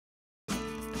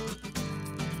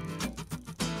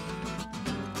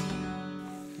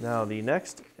Now the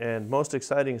next and most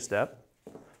exciting step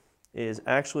is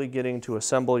actually getting to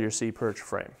assemble your SeaPerch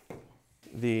frame.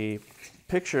 The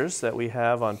pictures that we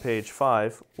have on page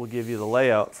 5 will give you the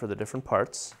layout for the different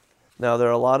parts. Now there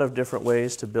are a lot of different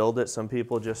ways to build it. Some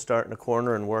people just start in a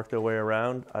corner and work their way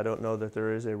around. I don't know that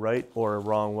there is a right or a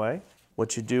wrong way.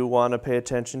 What you do want to pay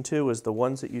attention to is the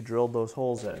ones that you drilled those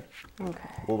holes in. Okay.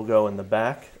 Will go in the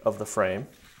back of the frame.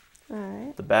 All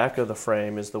right. The back of the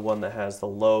frame is the one that has the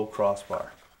low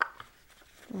crossbar.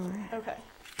 All right. Okay.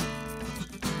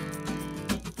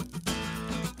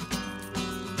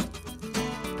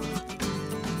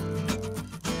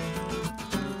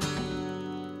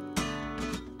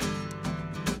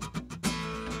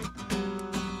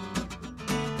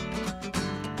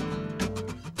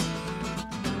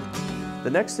 The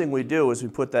next thing we do is we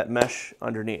put that mesh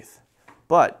underneath.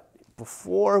 But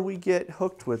before we get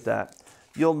hooked with that,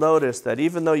 you'll notice that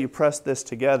even though you press this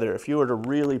together, if you were to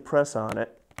really press on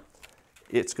it,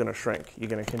 it's going to shrink. You're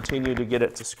going to continue to get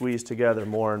it to squeeze together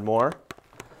more and more.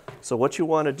 So what you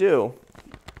want to do,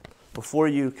 before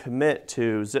you commit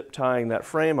to zip tying that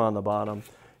frame on the bottom,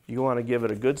 you want to give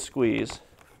it a good squeeze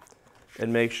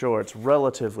and make sure it's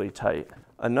relatively tight.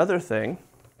 Another thing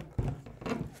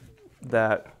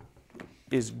that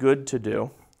is good to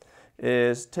do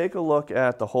is take a look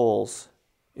at the holes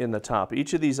in the top.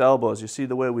 Each of these elbows, you see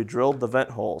the way we drilled the vent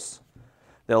holes.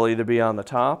 They'll either be on the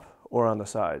top or on the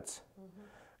sides.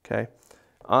 Okay.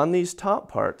 On these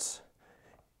top parts,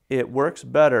 it works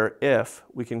better if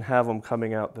we can have them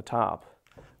coming out the top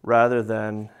rather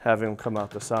than having them come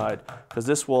out the side, because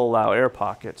this will allow air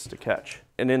pockets to catch.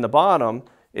 And in the bottom,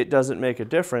 it doesn't make a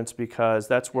difference because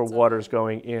that's where water's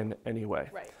going in anyway.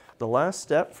 Right. The last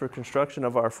step for construction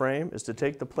of our frame is to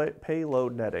take the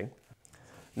payload netting.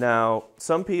 Now,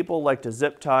 some people like to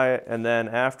zip tie it, and then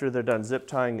after they're done zip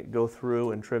tying it, go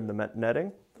through and trim the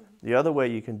netting. The other way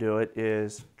you can do it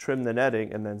is trim the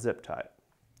netting and then zip tie it.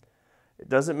 It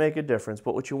doesn't make a difference,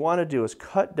 but what you want to do is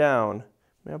cut down.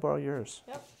 May I borrow yours?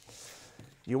 Yep.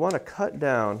 You want to cut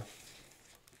down,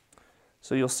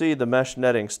 so you'll see the mesh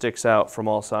netting sticks out from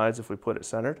all sides if we put it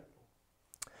centered.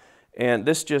 And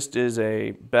this just is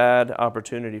a bad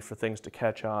opportunity for things to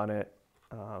catch on it,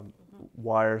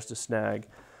 wires to snag.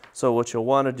 So what you'll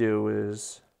want to do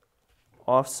is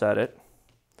offset it.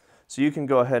 So you can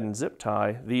go ahead and zip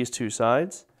tie these two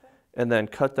sides and then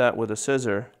cut that with a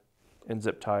scissor and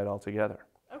zip tie it all together.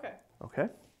 Okay. Okay?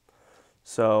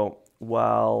 So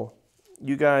while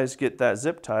you guys get that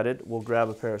zip tied, we'll grab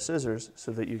a pair of scissors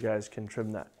so that you guys can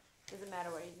trim that. Does it matter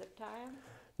where you zip tie them?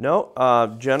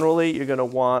 No, generally you're going to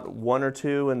want 1 or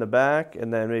 2 in the back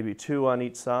and then maybe 2 on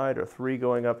each side or 3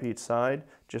 going up each side,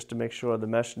 just to make sure the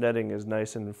mesh netting is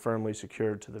nice and firmly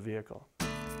secured to the vehicle.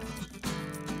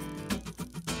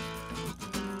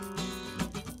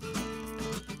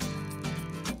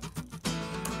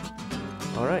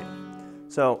 All right,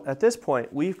 so at this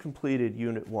point we've completed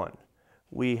Unit 1.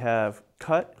 We have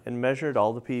cut and measured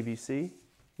all the PVC,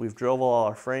 we've drilled all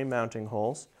our frame mounting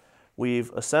holes,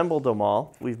 we've assembled them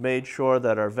all. We've made sure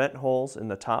that our vent holes in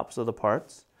the tops of the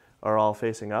parts are all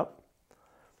facing up.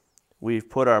 We've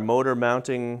put our motor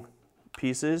mounting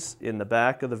pieces in the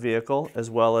back of the vehicle as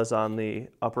well as on the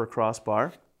upper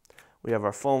crossbar. We have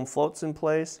our foam floats in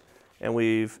place, and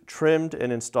we've trimmed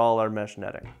and installed our mesh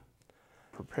netting.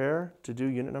 Prepare to do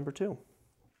unit number 2.